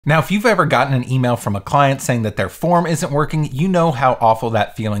Now, if you've ever gotten an email from a client saying that their form isn't working, you know how awful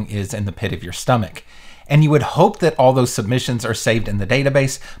that feeling is in the pit of your stomach. And you would hope that all those submissions are saved in the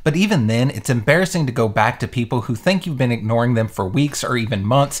database, but even then, it's embarrassing to go back to people who think you've been ignoring them for weeks or even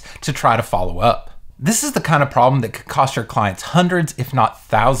months to try to follow up. This is the kind of problem that could cost your clients hundreds, if not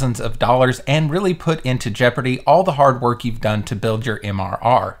thousands of dollars and really put into jeopardy all the hard work you've done to build your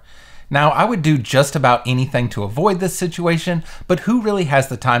MRR. Now, I would do just about anything to avoid this situation, but who really has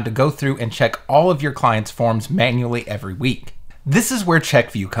the time to go through and check all of your clients' forms manually every week? This is where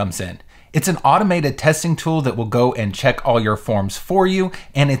CheckView comes in. It's an automated testing tool that will go and check all your forms for you,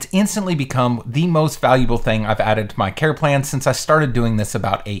 and it's instantly become the most valuable thing I've added to my care plan since I started doing this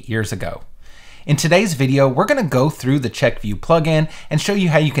about 8 years ago. In today's video, we're going to go through the CheckView plugin and show you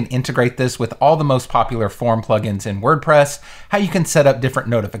how you can integrate this with all the most popular form plugins in WordPress, how you can set up different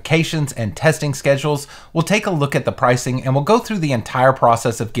notifications and testing schedules. We'll take a look at the pricing and we'll go through the entire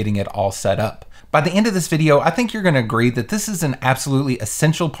process of getting it all set up. By the end of this video, I think you're going to agree that this is an absolutely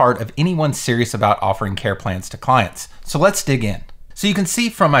essential part of anyone serious about offering care plans to clients. So let's dig in. So you can see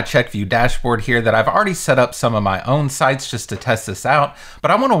from my CheckView dashboard here that I've already set up some of my own sites just to test this out,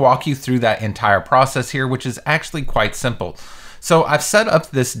 but I want to walk you through that entire process here, which is actually quite simple. So I've set up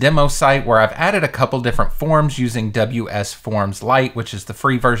this demo site where I've added a couple different forms using WS Forms Lite, which is the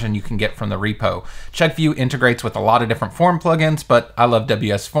free version you can get from the repo. CheckView integrates with a lot of different form plugins, but I love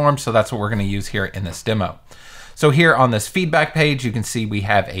WS Forms, so that's what we're going to use here in this demo. So here on this feedback page, you can see we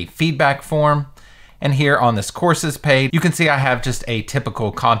have a feedback form. And here on this courses page, you can see I have just a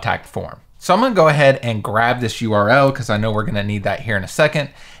typical contact form. So I'm going to go ahead and grab this URL because I know we're going to need that here in a second.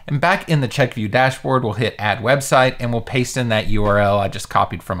 And back in the CheckView dashboard, we'll hit add website and we'll paste in that URL I just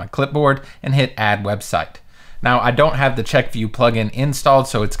copied from my clipboard and hit add website. Now I don't have the CheckView plugin installed,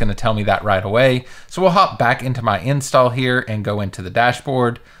 so it's going to tell me that right away. So we'll hop back into my install here and go into the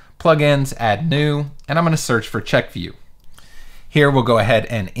dashboard, plugins, add new, and I'm going to search for CheckView. Here we'll go ahead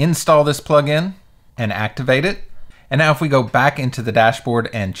and install this plugin and activate it. And now if we go back into the dashboard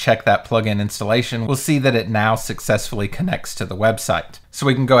and check that plugin installation, we'll see that it now successfully connects to the website. So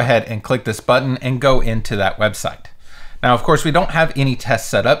we can go ahead and click this button and go into that website. Now, of course, we don't have any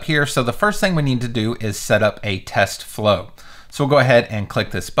tests set up here. So the first thing we need to do is set up a test flow. So we'll go ahead and click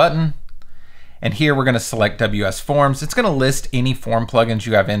this button. And here we're going to select WS Forms. It's going to list any form plugins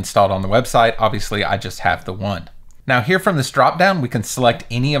you have installed on the website. Obviously, I just have the one. Now here from this dropdown, we can select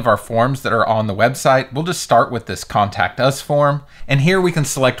any of our forms that are on the website. We'll just start with this Contact Us form. And here we can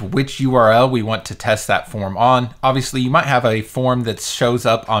select which URL we want to test that form on. Obviously, you might have a form that shows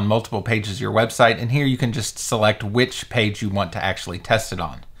up on multiple pages of your website, and here you can just select which page you want to actually test it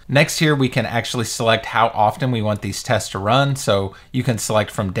on. Next here, we can actually select how often we want these tests to run. So you can select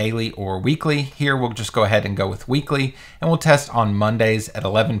from daily or weekly. Here, we'll just go ahead and go with weekly, and we'll test on Mondays at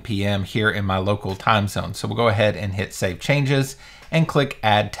 11 p.m. here in my local time zone. So we'll go ahead and hit Save Changes and click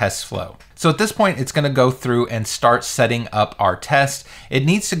Add Test Flow. So at this point, it's going to go through and start setting up our test. It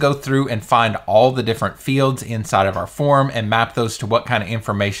needs to go through and find all the different fields inside of our form and map those to what kind of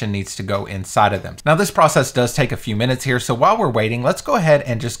information needs to go inside of them. Now this process does take a few minutes here. So while we're waiting, let's go ahead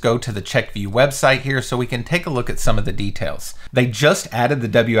and just go to the CheckView website here so we can take a look at some of the details. They just added the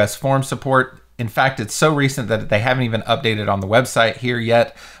WS form support. In fact, it's so recent that they haven't even updated on the website here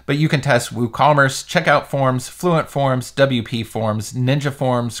yet, but you can test WooCommerce, Checkout Forms, Fluent Forms, WP Forms, Ninja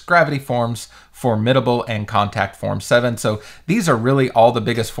Forms, Gravity Forms, Formidable, and Contact Form 7. So these are really all the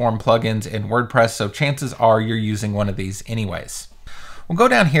biggest form plugins in WordPress, so chances are you're using one of these anyways. We'll go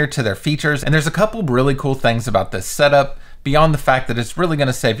down here to their features, and there's a couple really cool things about this setup beyond the fact that it's really going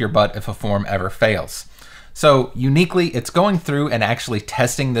to save your butt if a form ever fails. So uniquely, it's going through and actually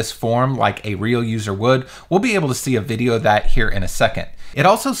testing this form like a real user would. We'll be able to see a video of that here in a second. It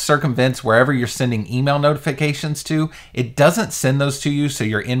also circumvents wherever you're sending email notifications to. It doesn't send those to you, so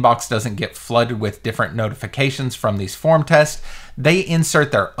your inbox doesn't get flooded with different notifications from these form tests. They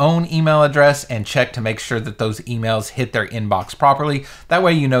insert their own email address and check to make sure that those emails hit their inbox properly. That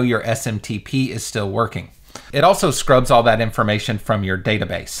way you know your SMTP is still working. It also scrubs all that information from your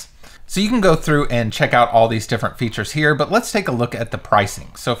database. So you can go through and check out all these different features here, but let's take a look at the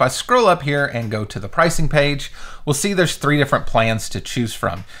pricing. So if I scroll up here and go to the pricing page, we'll see there's 3 different plans to choose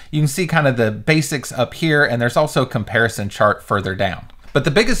from. You can see kind of the basics up here, and there's also a comparison chart further down. But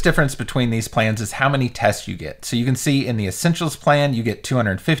the biggest difference between these plans is how many tests you get. So you can see in the Essentials plan, you get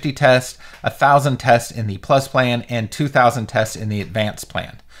 250 tests, 1,000 tests in the Plus plan, and 2,000 tests in the Advanced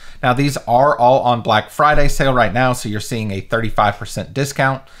plan. Now these are all on Black Friday sale right now, so you're seeing a 35%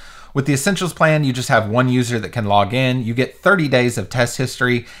 discount. With the Essentials plan, you just have one user that can log in. You get 30 days of test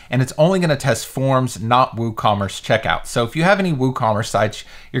history, and it's only going to test forms, not WooCommerce checkout. So if you have any WooCommerce sites,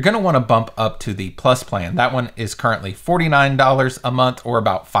 you're going to want to bump up to the Plus plan. That one is currently $49 a month, or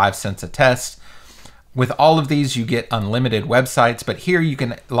about 5 cents a test. With all of these, you get unlimited websites, but here you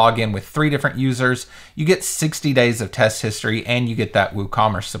can log in with 3 different users. You get 60 days of test history, and you get that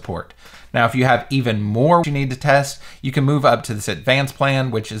WooCommerce support. Now, if you have even more you need to test, you can move up to this advanced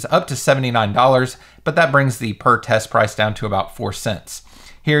plan, which is up to $79, but that brings the per test price down to about 4 cents.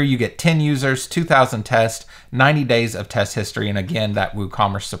 Here you get 10 users, 2,000 tests, 90 days of test history, and again, that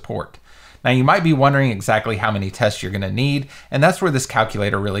WooCommerce support. Now, you might be wondering exactly how many tests you're going to need, and that's where this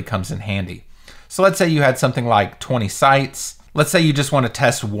calculator really comes in handy. So let's say you had something like 20 sites. Let's say you just want to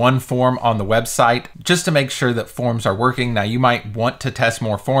test one form on the website just to make sure that forms are working. Now, you might want to test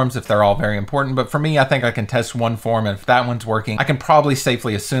more forms if they're all very important, but for me, I think I can test one form, and if that one's working, I can probably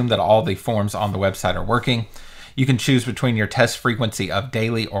safely assume that all the forms on the website are working. You can choose between your test frequency of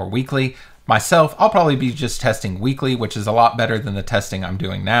daily or weekly. Myself, I'll probably be just testing weekly, which is a lot better than the testing I'm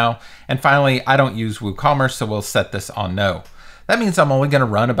doing now. And finally, I don't use WooCommerce, so we'll set this on no. That means I'm only going to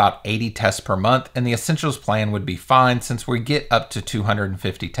run about 80 tests per month, and the Essentials plan would be fine since we get up to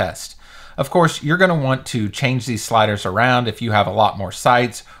 250 tests. Of course, you're going to want to change these sliders around if you have a lot more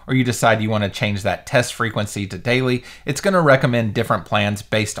sites, or you decide you want to change that test frequency to daily. It's going to recommend different plans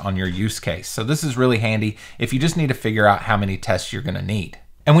based on your use case. So this is really handy if you just need to figure out how many tests you're going to need.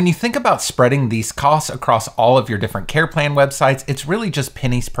 And when you think about spreading these costs across all of your different care plan websites, it's really just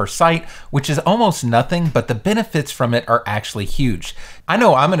pennies per site, which is almost nothing, but the benefits from it are actually huge. I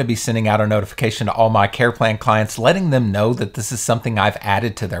know I'm going to be sending out a notification to all my care plan clients, letting them know that this is something I've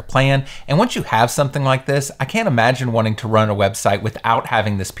added to their plan. And once you have something like this, I can't imagine wanting to run a website without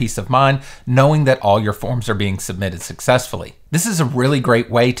having this peace of mind, knowing that all your forms are being submitted successfully. This is a really great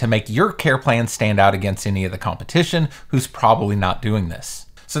way to make your care plan stand out against any of the competition who's probably not doing this.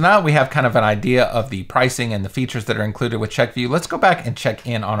 So now that we have kind of an idea of the pricing and the features that are included with CheckView, let's go back and check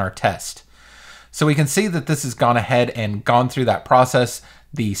in on our test. So we can see that this has gone ahead and gone through that process.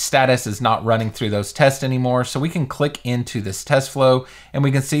 The status is not running through those tests anymore. So we can click into this test flow and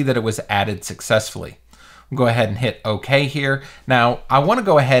we can see that it was added successfully. We'll go ahead and hit OK here. Now, I want to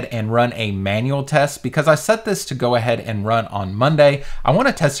go ahead and run a manual test because I set this to go ahead and run on Monday. I want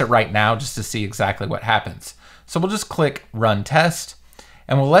to test it right now just to see exactly what happens. So we'll just click Run Test.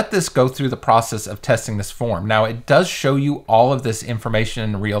 And we'll let this go through the process of testing this form. Now, it does show you all of this information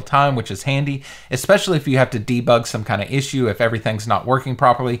in real time, which is handy, especially if you have to debug some kind of issue, if everything's not working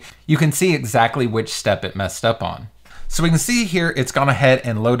properly. You can see exactly which step it messed up on. So we can see here, it's gone ahead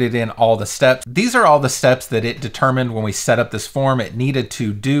and loaded in all the steps. These are all the steps that it determined when we set up this form it needed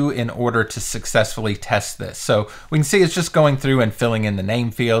to do in order to successfully test this. So we can see it's just going through and filling in the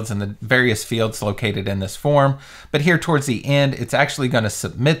name fields and the various fields located in this form. But here towards the end, it's actually going to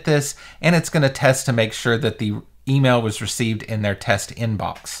submit this and it's going to test to make sure that the email was received in their test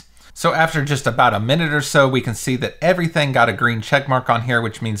inbox. So after just about a minute or so, we can see that everything got a green check mark on here,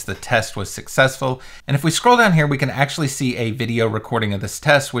 which means the test was successful. And if we scroll down here, we can actually see a video recording of this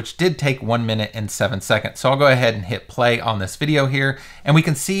test, which did take 1 minute and 7 seconds. So I'll go ahead and hit play on this video here. And we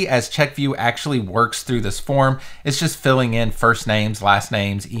can see as CheckView actually works through this form, it's just filling in first names, last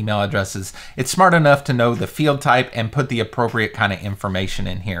names, email addresses. It's smart enough to know the field type and put the appropriate kind of information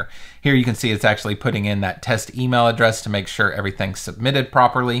in here. Here you can see it's actually putting in that test email address to make sure everything's submitted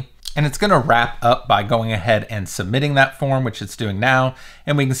properly. And it's going to wrap up by going ahead and submitting that form, which it's doing now.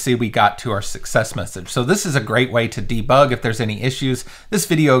 And we can see we got to our success message. So this is a great way to debug if there's any issues. This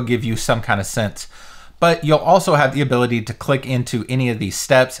video will give you some kind of sense. But you'll also have the ability to click into any of these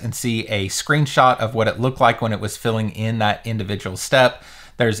steps and see a screenshot of what it looked like when it was filling in that individual step.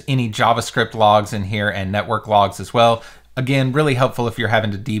 There's any JavaScript logs in here and network logs as well. Again, really helpful if you're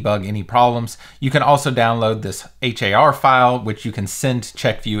having to debug any problems. You can also download this HAR file, which you can send to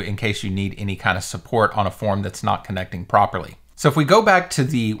CheckView in case you need any kind of support on a form that's not connecting properly. So if we go back to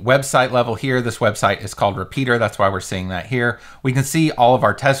the website level here, this website is called Repeater. That's why we're seeing that here. We can see all of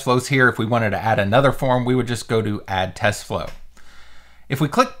our test flows here. If we wanted to add another form, we would just go to Add Test Flow. If we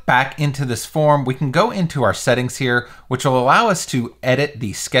click back into this form, we can go into our settings here, which will allow us to edit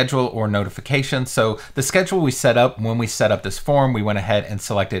the schedule or notification. So the schedule we set up when we set up this form, we went ahead and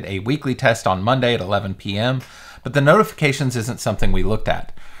selected a weekly test on Monday at 11 p.m., but the notifications isn't something we looked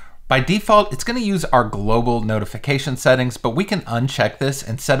at. By default, it's going to use our global notification settings, but we can uncheck this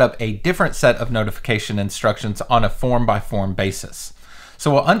and set up a different set of notification instructions on a form by form basis.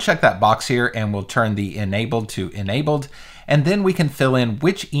 So we'll uncheck that box here and we'll turn the enabled to enabled. and then we can fill in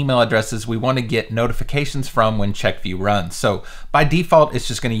which email addresses we want to get notifications from when CheckView runs. So by default, it's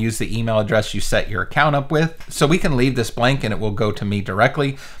just going to use the email address you set your account up with. So we can leave this blank and it will go to me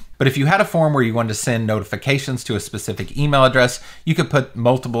directly. But if you had a form where you wanted to send notifications to a specific email address, you could put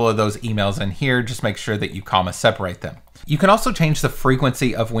multiple of those emails in here. Just make sure that you comma separate them. You can also change the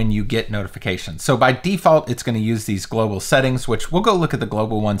frequency of when you get notifications. So by default, it's going to use these global settings, which we'll go look at the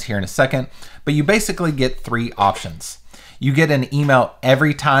global ones here in a second, but you basically get 3 options. You get an email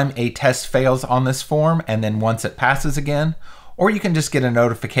every time a test fails on this form, and then once it passes again, or you can just get a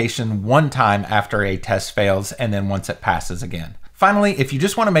notification one time after a test fails, and then once it passes again. Finally, if you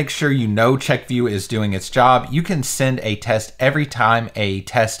just want to make sure you know CheckView is doing its job, you can send a test every time a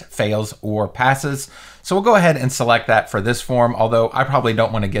test fails or passes. So we'll go ahead and select that for this form, although I probably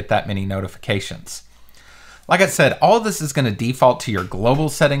don't want to get that many notifications. Like I said, all of this is going to default to your global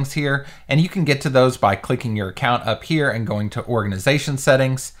settings here, and you can get to those by clicking your account up here and going to organization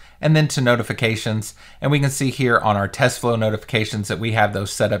settings, and then to notifications. And we can see here on our test flow notifications that we have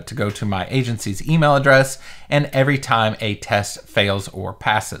those set up to go to my agency's email address and every time a test fails or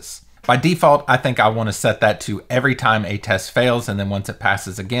passes. By default, I think I want to set that to every time a test fails and then once it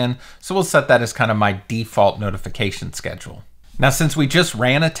passes again. So we'll set that as kind of my default notification schedule. Now, since we just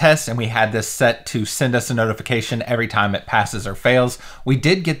ran a test and we had this set to send us a notification every time it passes or fails, we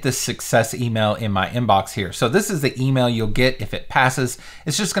did get this success email in my inbox here. So this is the email you'll get if it passes.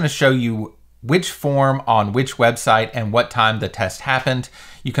 It's just going to show you which form on which website and what time the test happened.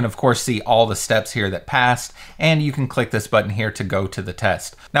 You can of course see all the steps here that passed, and you can click this button here to go to the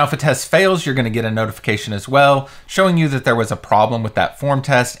test. Now, if a test fails, you're going to get a notification as well, showing you that there was a problem with that form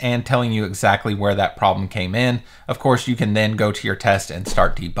test and telling you exactly where that problem came in. Of course, you can then go to your test and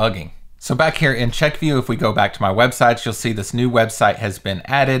start debugging. So back here in CheckView, if we go back to my websites, you'll see this new website has been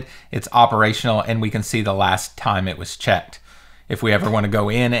added. It's operational, and we can see the last time it was checked. If we ever want to go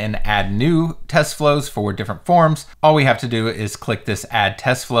in and add new test flows for different forms, all we have to do is click this add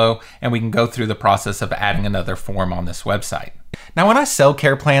test flow, and we can go through the process of adding another form on this website. Now, when I sell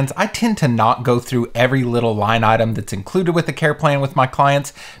care plans, I tend to not go through every little line item that's included with the care plan with my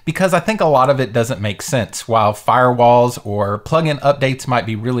clients because I think a lot of it doesn't make sense. While firewalls or plugin updates might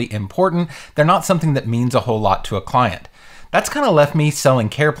be really important, they're not something that means a whole lot to a client. That's kind of left me selling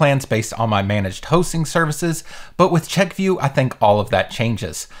care plans based on my managed hosting services, but with CheckView, I think all of that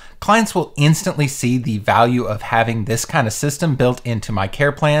changes. Clients will instantly see the value of having this kind of system built into my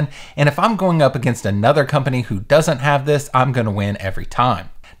care plan, and if I'm going up against another company who doesn't have this, I'm going to win every time.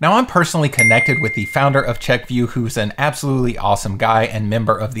 Now, I'm personally connected with the founder of CheckView, who's an absolutely awesome guy and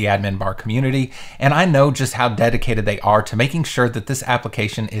member of the admin bar community, and I know just how dedicated they are to making sure that this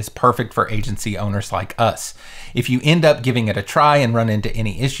application is perfect for agency owners like us. If you end up giving it a try and run into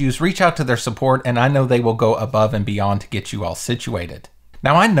any issues, reach out to their support, and I know they will go above and beyond to get you all situated.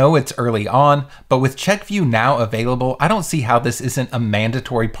 Now, I know it's early on, but with CheckView now available, I don't see how this isn't a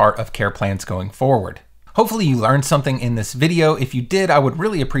mandatory part of care plans going forward. Hopefully you learned something in this video. If you did, I would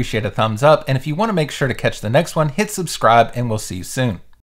really appreciate a thumbs up. And if you want to make sure to catch the next one, hit subscribe and we'll see you soon.